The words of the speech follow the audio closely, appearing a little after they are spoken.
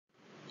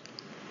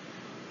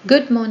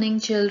Good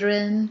morning,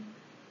 children.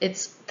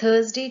 It's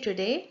Thursday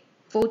today,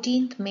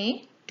 14th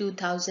May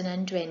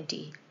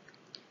 2020.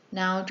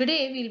 Now,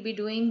 today we'll be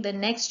doing the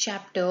next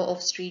chapter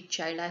of Street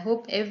Child. I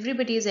hope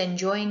everybody is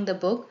enjoying the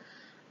book.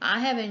 I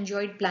have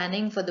enjoyed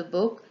planning for the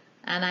book,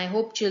 and I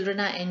hope children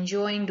are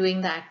enjoying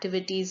doing the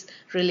activities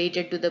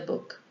related to the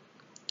book.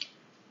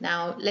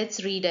 Now,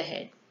 let's read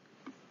ahead.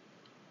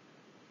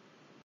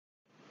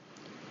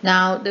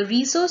 Now, the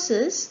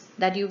resources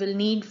that you will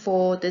need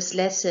for this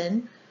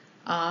lesson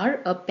are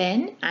a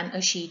pen and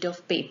a sheet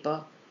of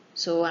paper.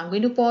 So I'm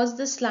going to pause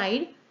the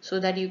slide so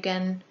that you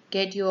can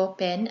get your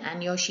pen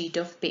and your sheet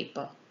of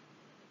paper.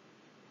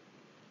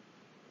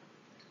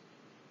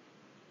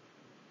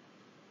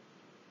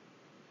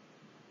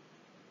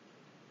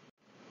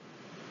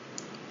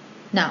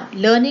 Now,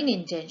 learning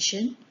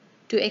intention: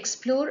 to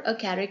explore a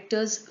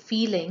character's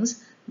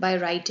feelings by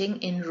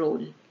writing in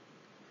role.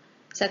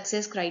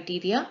 Success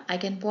criteria: I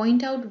can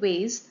point out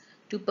ways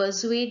to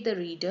persuade the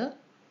reader.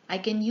 I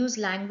can use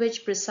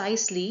language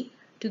precisely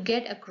to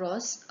get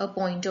across a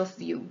point of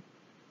view.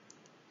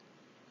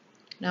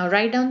 Now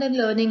write down the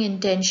learning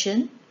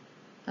intention.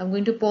 I'm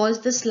going to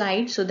pause the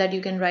slide so that you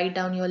can write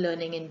down your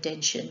learning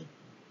intention.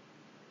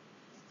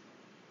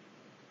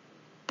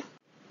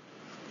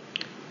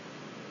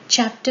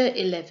 Chapter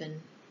 11.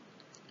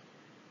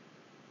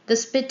 The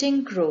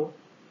Spitting Crow.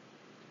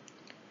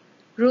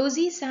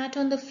 Rosie sat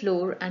on the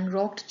floor and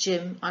rocked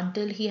Jim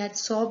until he had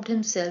sobbed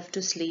himself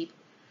to sleep,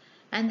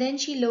 and then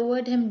she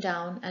lowered him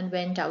down and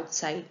went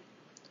outside.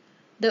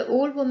 The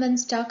old woman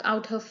stuck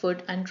out her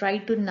foot and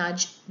tried to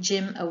nudge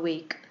Jim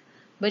awake,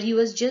 but he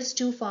was just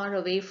too far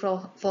away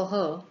for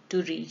her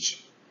to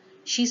reach.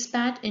 She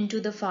spat into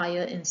the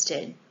fire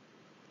instead.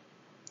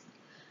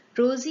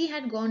 Rosie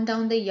had gone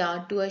down the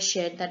yard to a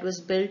shed that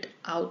was built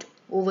out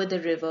over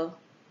the river.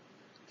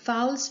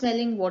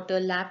 Foul-smelling water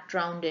lapped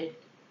round it.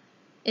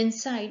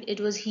 Inside it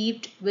was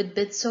heaped with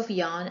bits of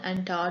yarn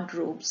and tarred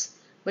ropes,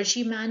 but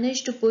she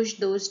managed to push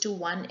those to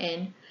one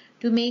end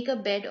to make a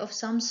bed of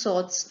some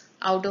sorts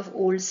out of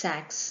old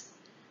sacks.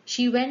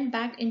 She went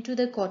back into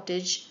the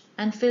cottage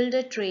and filled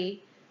a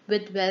tray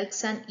with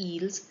whelks and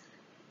eels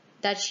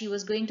that she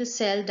was going to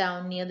sell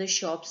down near the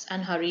shops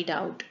and hurried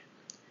out.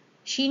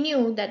 She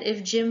knew that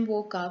if Jim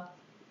woke up,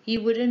 he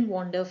wouldn't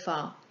wander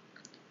far.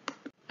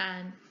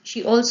 And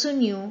she also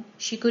knew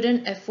she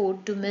couldn't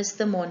afford to miss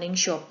the morning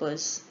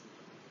shoppers.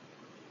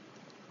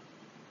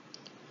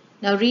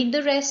 Now read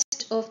the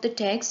rest of the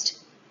text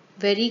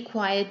very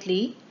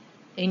quietly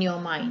in your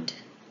mind.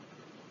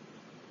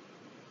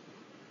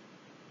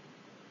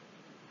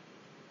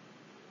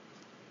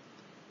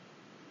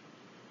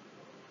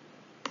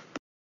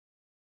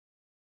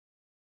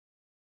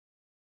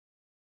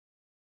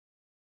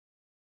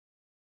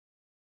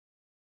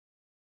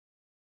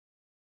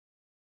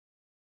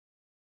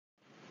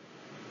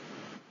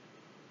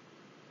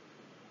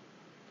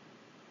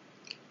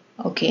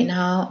 Okay,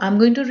 now I'm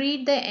going to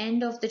read the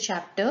end of the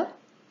chapter.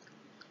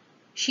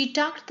 She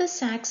tucked the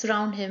sacks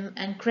round him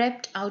and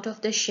crept out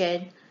of the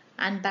shed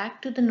and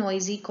back to the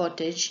noisy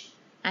cottage,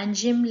 and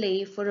Jim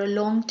lay for a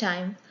long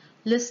time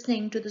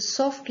listening to the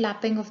soft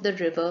lapping of the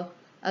river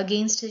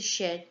against his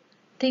shed,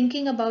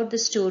 thinking about the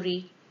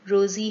story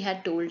Rosie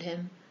had told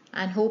him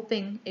and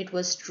hoping it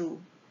was true.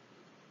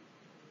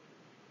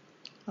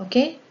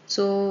 Okay,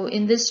 so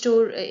in this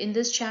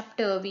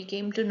chapter we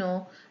came to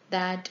know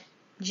that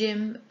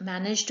Jim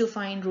managed to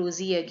find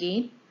Rosie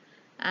again,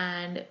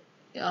 and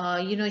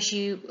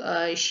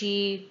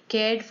she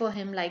cared for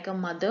him like a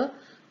mother,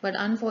 but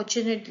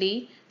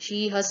unfortunately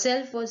she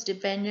herself was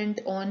dependent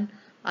on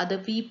other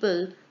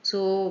people,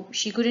 so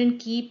she couldn't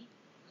keep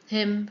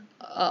him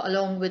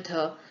along with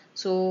her.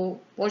 So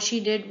what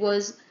she did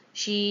was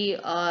she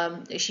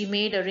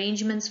made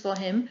arrangements for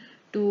him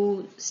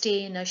to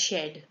stay in a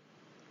shed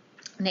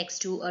next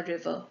to a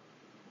river.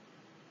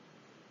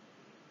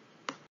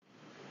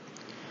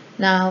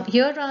 Now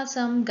here are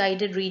some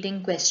guided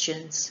reading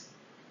questions.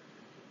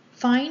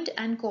 Find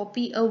and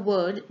copy a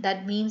word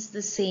that means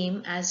the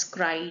same as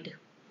cried.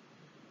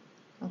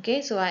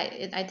 Okay, so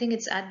I think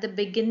it's at the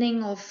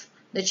beginning of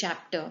the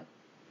chapter.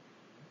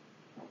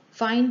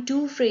 Find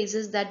two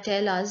phrases that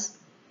tell us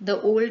the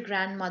old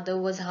grandmother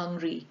was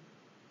hungry.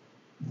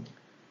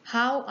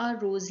 How are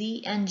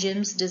Rosie and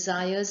Jim's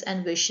desires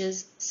and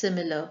wishes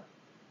similar?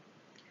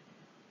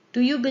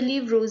 Do you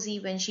believe Rosie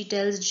when she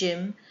tells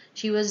Jim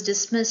she was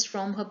dismissed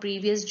from her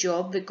previous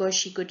job because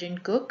she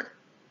couldn't cook?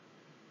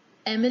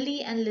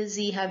 Emily and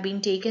Lizzie have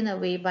been taken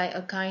away by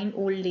a kind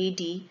old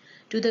lady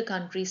to the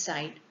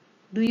countryside.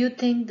 Do you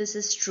think this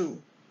is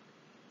true?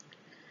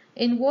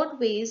 In what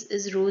ways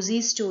is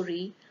Rosie's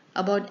story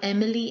about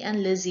Emily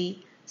and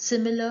Lizzie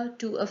similar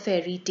to a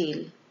fairy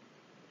tale?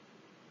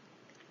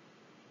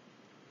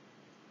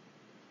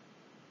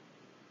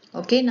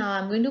 Okay, now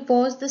I'm going to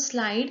pause the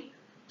slide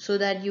so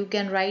that you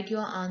can write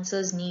your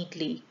answers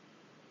neatly.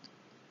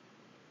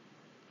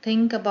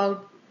 Think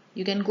about,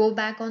 you can go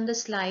back on the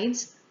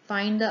slides,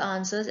 find the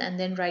answers and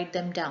then write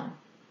them down.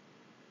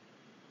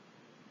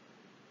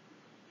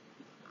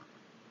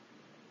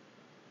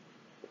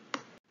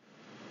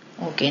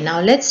 Okay,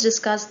 now let's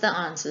discuss the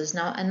answers.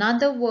 Now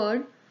another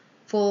word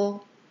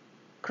for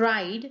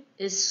cried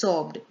is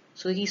sobbed.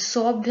 So he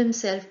sobbed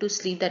himself to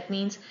sleep. That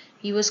means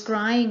he was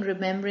crying,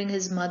 remembering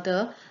his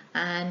mother,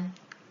 and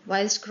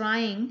whilst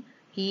crying,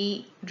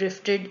 he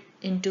drifted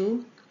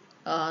into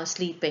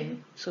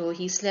sleeping. So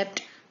he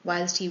slept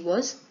whilst he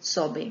was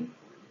sobbing.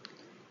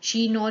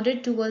 She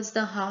nodded towards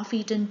the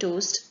half-eaten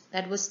toast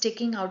that was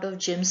sticking out of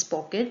Jim's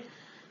pocket,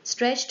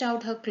 stretched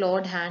out her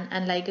clawed hand,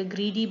 and like a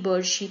greedy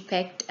bird she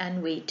pecked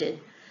and waited.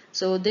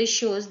 So this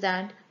shows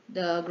that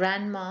the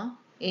grandma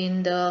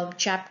in the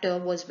chapter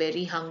was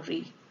very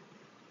hungry.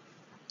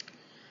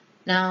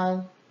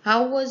 Now,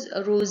 how was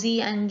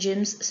Rosie and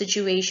Jim's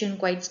situation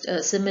quite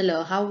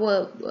similar? How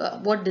were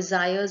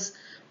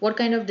what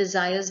kind of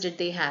desires did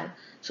they have?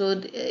 So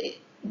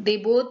they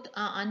both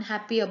are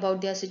unhappy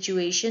about their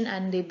situation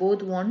and they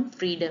both want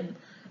freedom.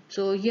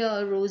 So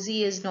here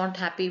Rosie is not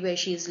happy where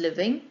she is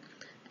living,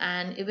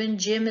 and even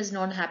Jim is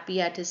not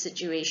happy at his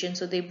situation.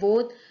 So they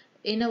both,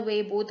 in a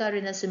way, both are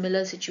in a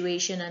similar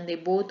situation and they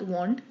both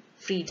want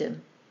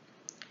freedom.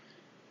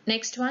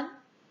 Next one.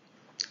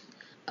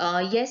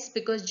 Yes,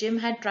 because Jim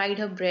had tried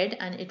her bread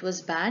and it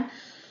was bad,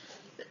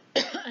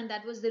 and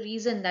that was the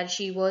reason that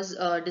she was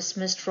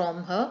dismissed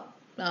from her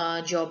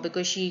job,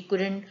 because she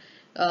couldn't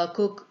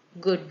cook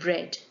good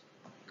bread.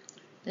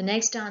 The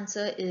next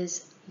answer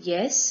is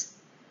yes.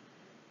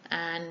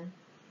 And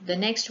the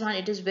next one,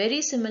 it is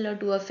very similar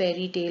to a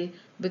fairy tale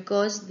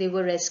because they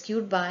were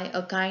rescued by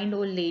a kind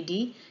old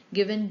lady,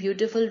 given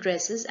beautiful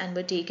dresses, and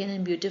were taken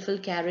in beautiful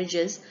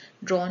carriages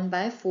drawn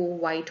by 4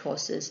 white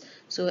horses.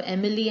 So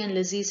Emily and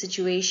Lizzie's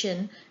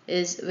situation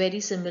is very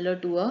similar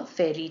to a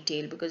fairy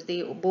tale because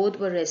they both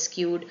were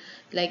rescued,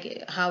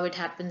 like how it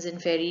happens in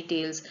fairy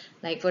tales.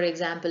 Like for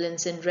example, in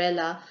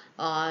Cinderella,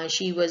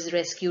 she was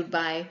rescued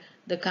by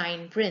the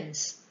kind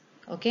prince.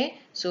 Okay,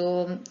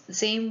 so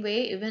same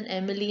way, even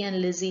Emily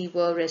and Lizzie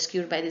were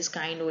rescued by this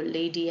kind old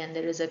lady, and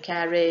there is a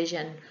carriage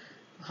and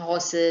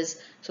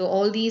horses. So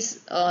all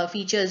these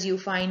features, you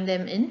find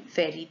them in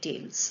fairy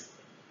tales.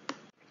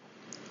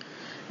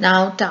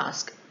 Now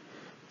task.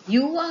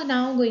 You are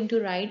now going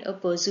to write a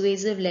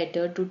persuasive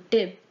letter to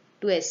Tip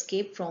to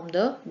escape from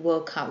the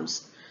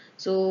workhouse.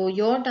 So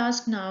your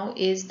task now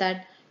is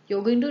that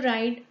you're going to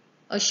write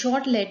a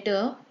short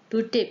letter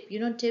to Tip. You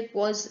know, Tip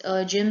was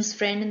Jim's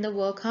friend in the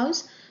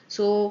workhouse.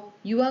 So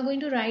you are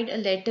going to write a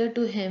letter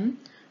to him,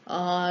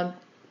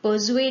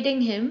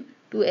 persuading him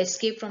to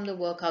escape from the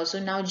workhouse. So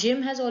now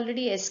Jim has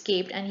already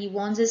escaped and he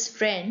wants his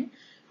friend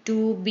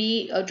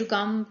to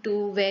come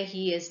to where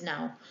he is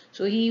now.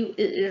 So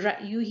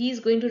he's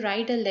going to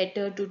write a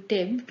letter to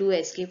Tim to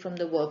escape from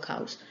the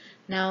workhouse.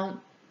 Now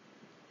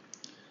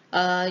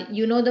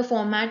you know the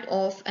format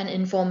of an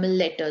informal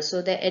letter.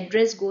 So the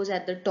address goes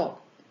at the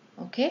top.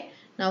 Okay.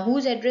 Now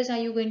whose address are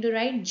you going to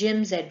write?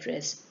 Jim's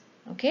address.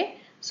 Okay.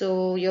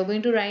 So you're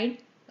going to write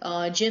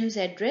Jim's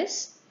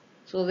address.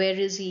 So where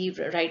is he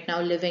right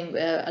now living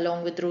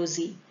along with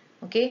Rosie?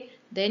 Okay.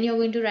 Then you're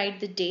going to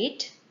write the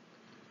date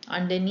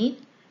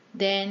underneath.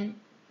 Then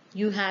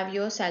you have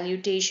your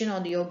salutation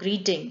or your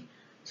greeting.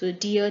 So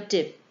dear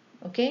Tip.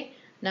 Okay.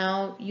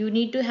 Now you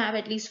need to have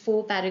at least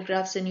 4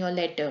 paragraphs in your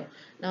letter.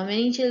 Now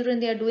many children,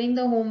 they are doing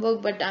the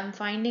homework, but I'm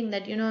finding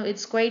that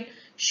it's quite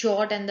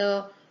short and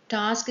the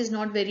task is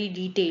not very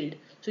detailed.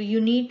 So you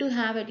need to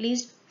have at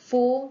least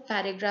 4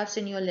 paragraphs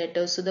in your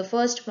letter. So the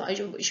first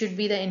should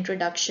be the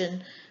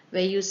introduction,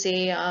 where you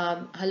say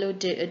hello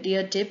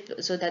dear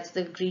Tip, so that's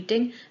the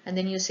greeting, and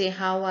then you say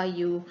how are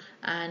you,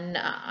 and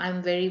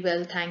I'm very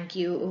well, thank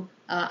you,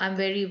 I'm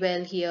very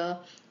well here,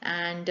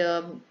 and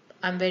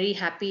I'm very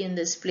happy in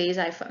this place.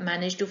 I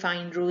managed to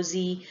find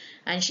Rosie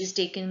and she's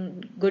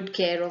taken good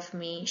care of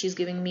me, she's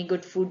giving me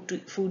good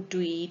food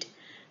to eat.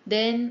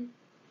 Then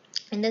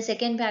in the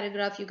second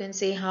paragraph you can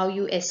say how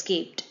you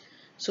escaped.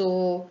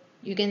 So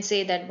you can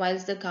say that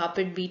whilst the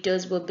carpet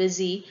beaters were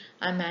busy,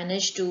 I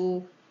managed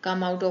to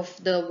come out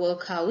of the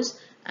workhouse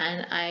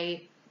and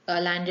I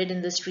landed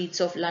in the streets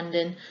of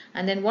London.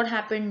 And then what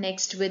happened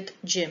next with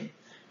Jim.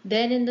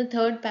 Then in the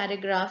third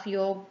paragraph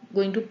you're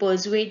going to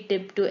persuade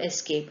Tip to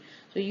escape.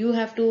 So you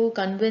have to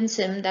convince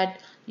him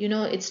that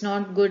it's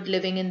not good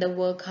living in the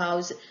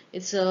workhouse,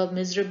 it's a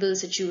miserable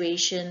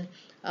situation.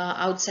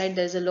 Outside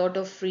there's a lot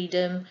of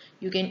freedom,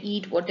 you can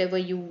eat whatever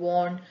you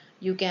want,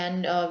 you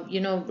can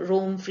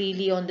roam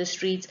freely on the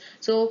streets.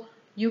 So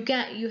you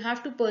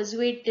have to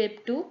persuade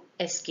Tip to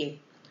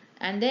escape.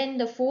 And then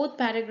the fourth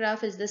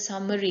paragraph is the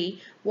summary,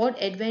 what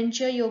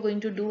adventure you're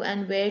going to do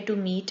and where to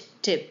meet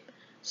Tip.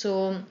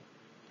 So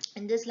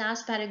in this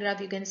last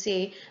paragraph you can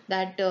say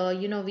that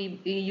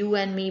you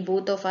and me,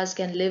 both of us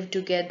can live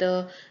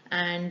together,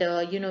 and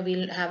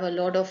we'll have a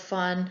lot of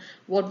fun,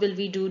 what will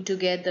we do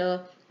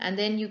together. And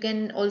then you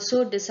can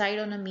also decide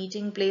on a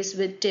meeting place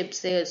with Tips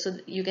there. So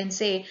you can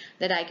say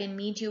that I can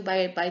meet you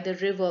by the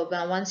river.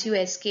 Once you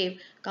escape,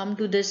 come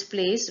to this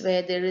place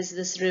where there is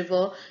this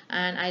river,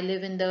 and I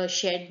live in the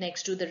shed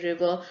next to the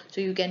river,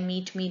 so you can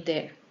meet me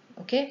there.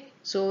 Okay,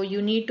 so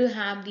you need to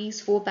have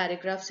these 4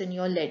 paragraphs in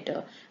your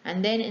letter,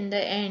 and then in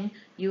the end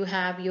you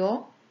have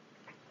your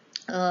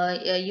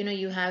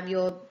you have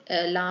your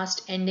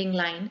last ending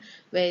line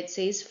where it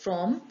says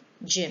from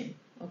Jim.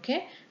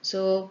 Okay,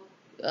 so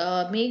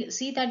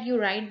see that you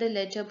write the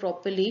letter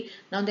properly.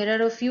 Now there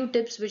are a few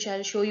tips which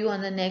I'll show you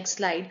on the next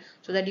slide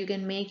so that you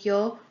can make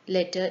your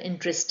letter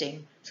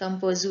interesting. Some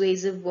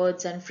persuasive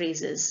words and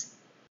phrases.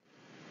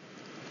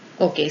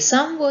 Okay,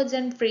 some words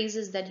and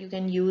phrases that you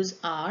can use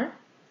are: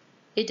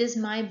 it is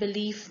my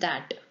belief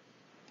that,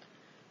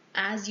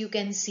 as you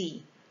can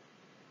see,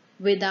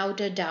 without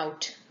a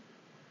doubt,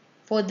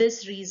 for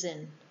this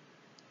reason,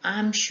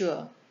 I'm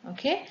sure.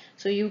 Okay,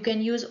 so you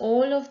can use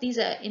all of these.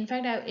 In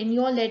fact, in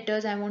your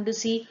letters, I want to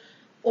see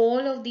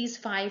all of these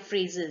 5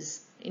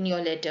 phrases in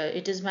your letter.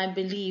 It is my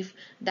belief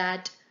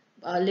that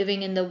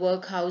living in the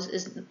workhouse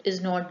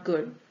is not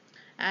good.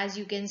 As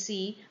you can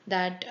see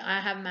that I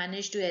have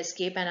managed to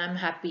escape and I'm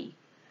happy.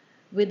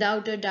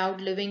 Without a doubt,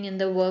 living in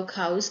the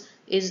workhouse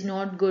is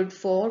not good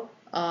for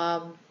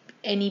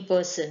any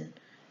person.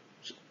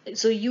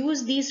 So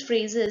use these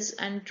phrases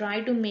and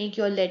try to make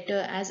your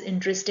letter as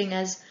interesting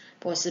as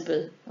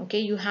possible. Okay,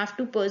 you have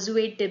to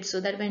persuade Tip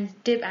so that when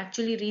Tip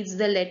actually reads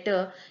the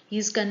letter,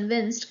 he's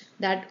convinced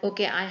that,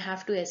 okay, I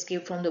have to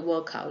escape from the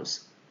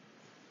workhouse.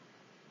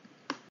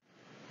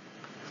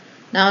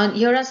 Now,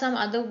 here are some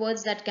other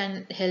words that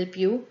can help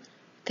you.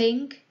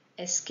 Think,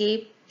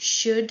 escape,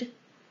 should,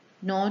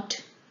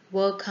 not,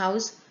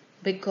 workhouse,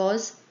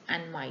 because,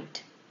 and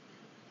might.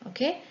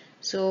 Okay,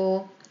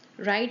 so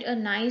write a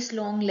nice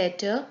long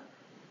letter.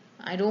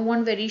 I don't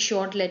want very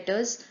short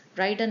letters.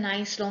 Write a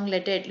nice long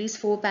letter, at least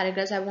 4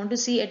 paragraphs. I want to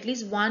see at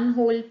least one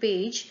whole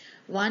page,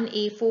 one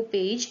A4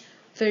 page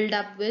filled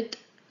up with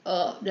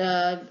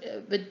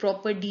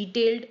proper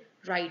detailed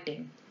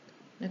writing.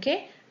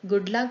 Okay,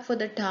 good luck for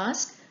the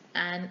task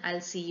and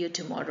I'll see you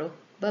tomorrow.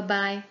 Bye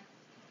bye.